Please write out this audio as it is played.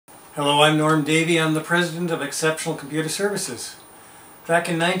Hello, I'm Norm Davey. I'm the president of Exceptional Computer Services. Back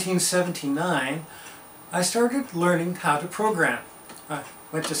in 1979, I started learning how to program. I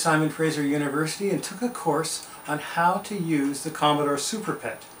went to Simon Fraser University and took a course on how to use the Commodore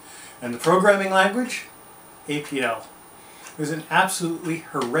SuperPet. And the programming language? APL. It was an absolutely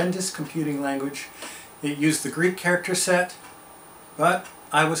horrendous computing language. It used the Greek character set, but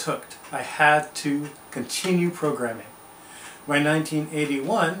I was hooked. I had to continue programming. By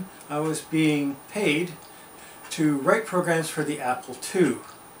 1981, I was being paid to write programs for the Apple II.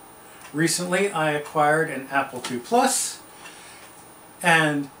 Recently, I acquired an Apple II Plus,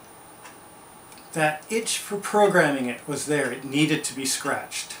 and that itch for programming it was there. It needed to be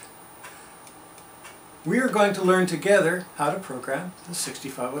scratched. We are going to learn together how to program the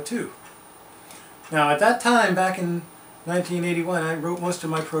 6502. Now, at that time, back in 1981, I wrote most of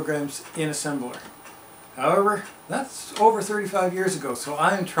my programs in assembler. However, that's over 35 years ago, so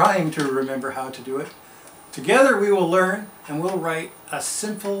I'm trying to remember how to do it. Together we will learn and we'll write a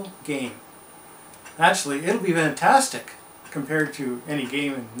simple game. Actually, it'll be fantastic compared to any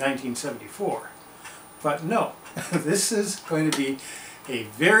game in 1974. But no, this is going to be a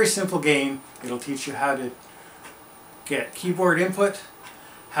very simple game. It'll teach you how to get keyboard input,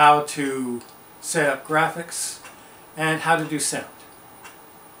 how to set up graphics, and how to do sound.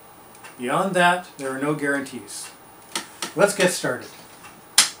 Beyond that, there are no guarantees. Let's get started.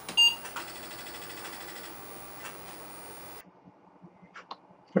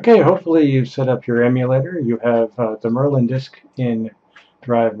 Okay, hopefully you've set up your emulator. You have the Merlin disk in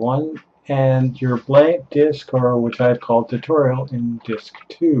drive 1 and your blank disk, or which I've called tutorial, in disk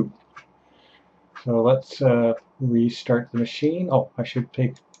 2. So let's restart the machine. Oh, I should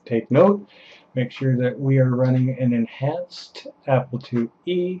take note. Make sure that we are running an enhanced Apple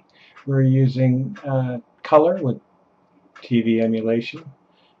IIe. We're using color with TV emulation.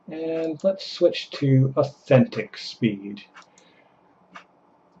 And let's switch to authentic speed.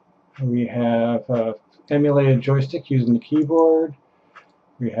 We have emulated joystick using the keyboard.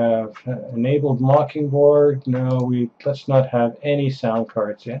 We have enabled Mockingboard. No, let's not have any sound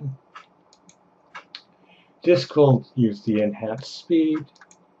cards in. Disk will use the enhanced speed.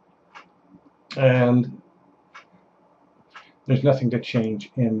 And there's nothing to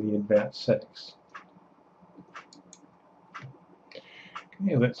change in the advanced settings.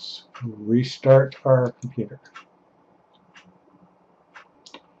 Okay, let's restart our computer.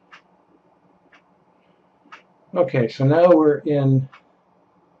 Okay, so now we're in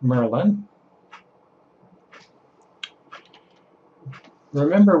Merlin.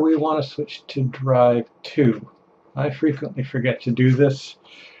 Remember, we want to switch to drive 2. I frequently forget to do this.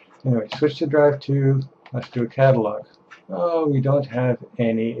 Anyway, switch to drive 2. Let's do a catalog. Oh, we don't have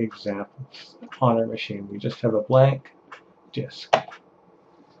any examples on our machine. We just have a blank disk.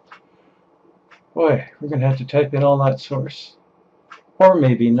 Boy, we're going to have to type in all that source. Or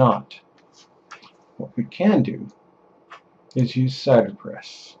maybe not. What we can do is use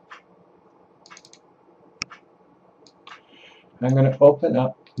CipherPress. I'm going to open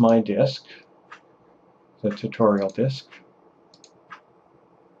up my disk, the tutorial disk,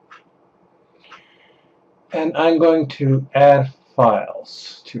 and I'm going to add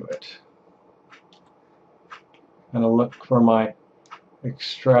files to it. I'm going to look for my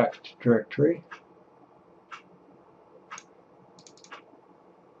extract directory.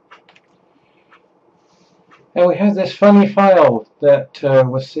 And we have this funny file that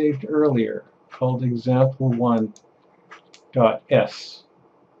was saved earlier called example1.s.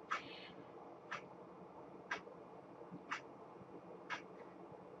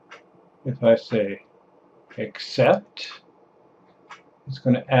 If I say accept, it's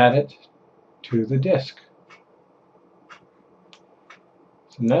going to add it to the disk.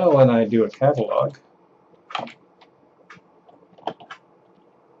 So now when I do a catalog,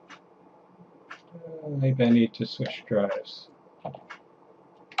 maybe I need to switch drives.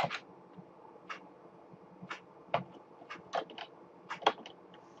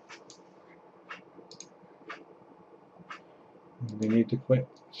 We need to quit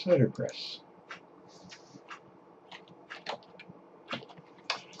CipherPress.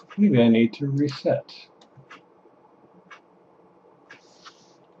 Maybe I need to reset.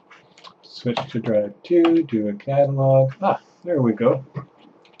 Switch to drive 2, do a catalog. Ah, there we go.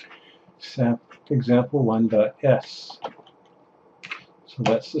 Example1.s. So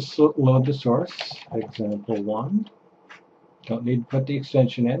let's just load the source, example1. Don't need to put the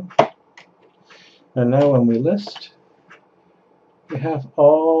extension in. And now when we list, we have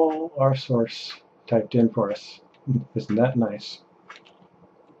all our source typed in for us. Isn't that nice?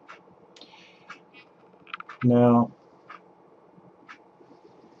 Now,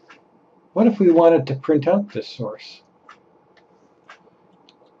 What if we wanted to print out this source?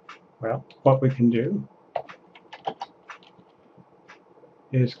 Well, what we can do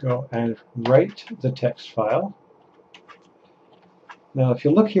is go and write the text file. Now, if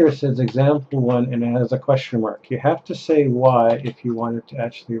you look here, it says example1 and it has a question mark. You have to say Y if you wanted to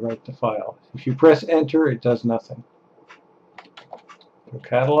actually write the file. If you press enter, it does nothing. Go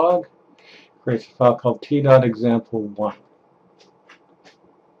catalog, creates a file called t.example1.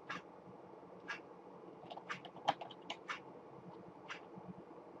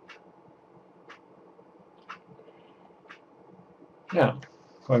 Now,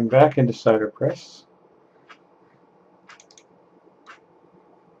 going back into CiderPress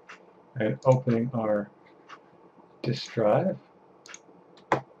and opening our disk drive,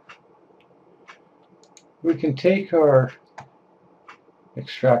 we can take our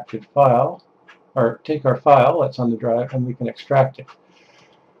extracted file, or take our file that's on the drive, and we can extract it.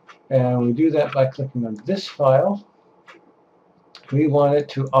 And we do that by clicking on this file. We want it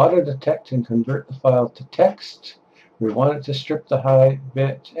to auto-detect and convert the file to text. We want it to strip the high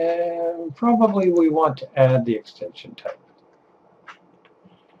bit, and probably we want to add the extension type.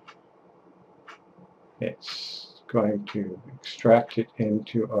 It's going to extract it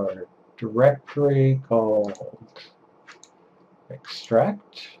into our directory called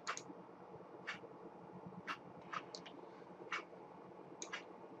extract.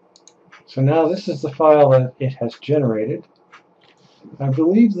 So now this is the file that it has generated. I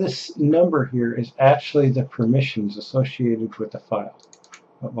believe this number here is actually the permissions associated with the file.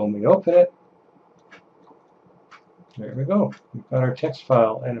 But when we open it, there we go. We've got our text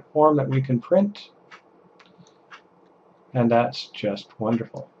file in a form that we can print. And that's just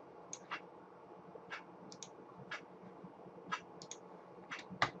wonderful.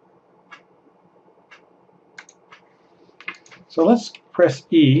 So let's press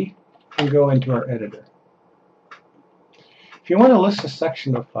E and go into our editor. If you want to list a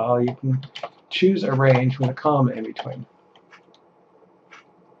section of file, you can choose arrange with a comma in between.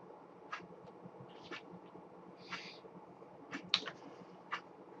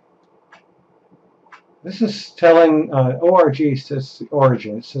 This is telling ORG says the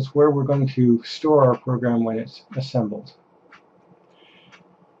origin. It says where we're going to store our program when it's assembled.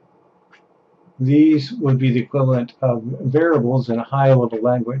 These would be the equivalent of variables in a high-level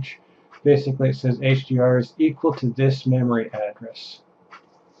language. Basically, it says HDR is equal to this memory address.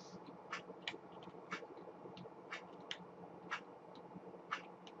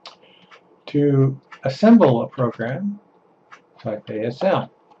 To assemble a program, type ASM.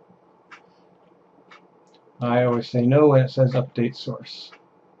 I always say no when it says update source.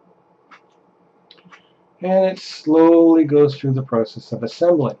 And it slowly goes through the process of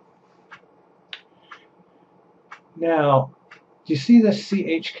assembling. Now, do you see this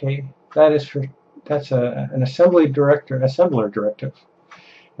CHK? That's an assembler directive.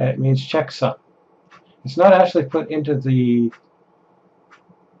 And it means checksum. It's not actually put into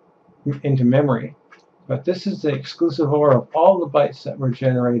memory, but this is the exclusive OR of all the bytes that were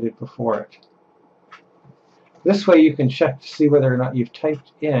generated before it. This way you can check to see whether or not you've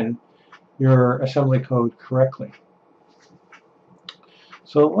typed in your assembly code correctly.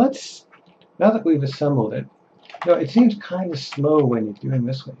 So now that we've assembled it, it seems kind of slow when you're doing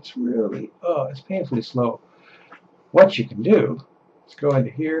this way. It's really, it's painfully slow. What you can do is go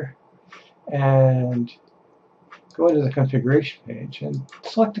into here and go into the configuration page and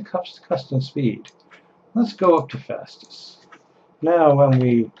select a custom speed. Let's go up to fastest. Now when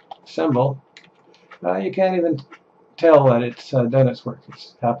we assemble, you can't even tell that it's done its work.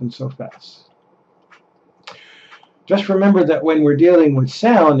 It's happened so fast. Just remember that when we're dealing with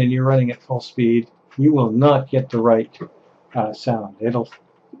sound and you're running at full speed, you will not get the right sound. It'll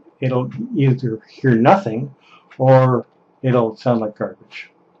either hear nothing or it'll sound like garbage.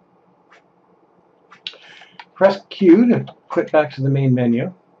 Press Q to quit back to the main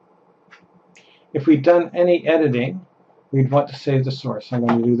menu. If we'd done any editing, we'd want to save the source. I'm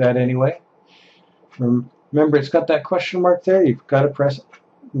going to do that anyway. Remember, it's got that question mark there. You've got to press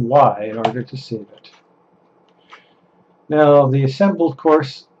Y in order to save it. Now, the assembled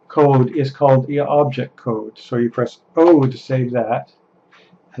course code is called the object code. So you press O to save that,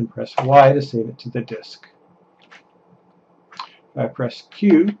 and press Y to save it to the disk. If I press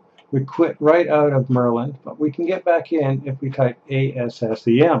Q, we quit right out of Merlin, but we can get back in if we type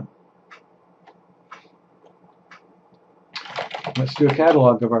ASSEM. Let's do a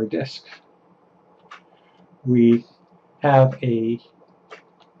catalog of our disk. We have a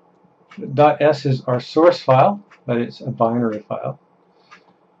 .s is our source file, but it's a binary file.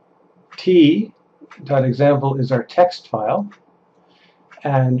 T.example is our text file,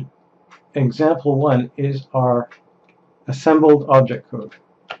 and example 1 is our assembled object code.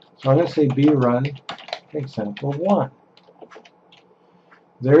 So I'm going to say brun example 1.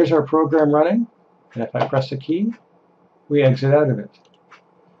 There's our program running, and if I press a key, we exit out of it.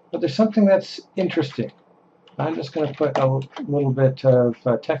 But there's something that's interesting. I'm just going to put a little bit of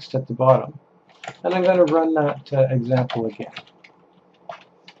text at the bottom, and I'm going to run that example again.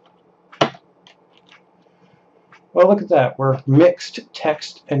 Well, look at that. We're mixed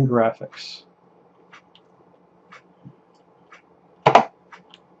text and graphics.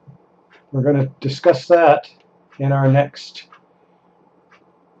 We're going to discuss that in our next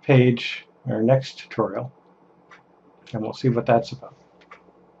page, our next tutorial, and we'll see what that's about.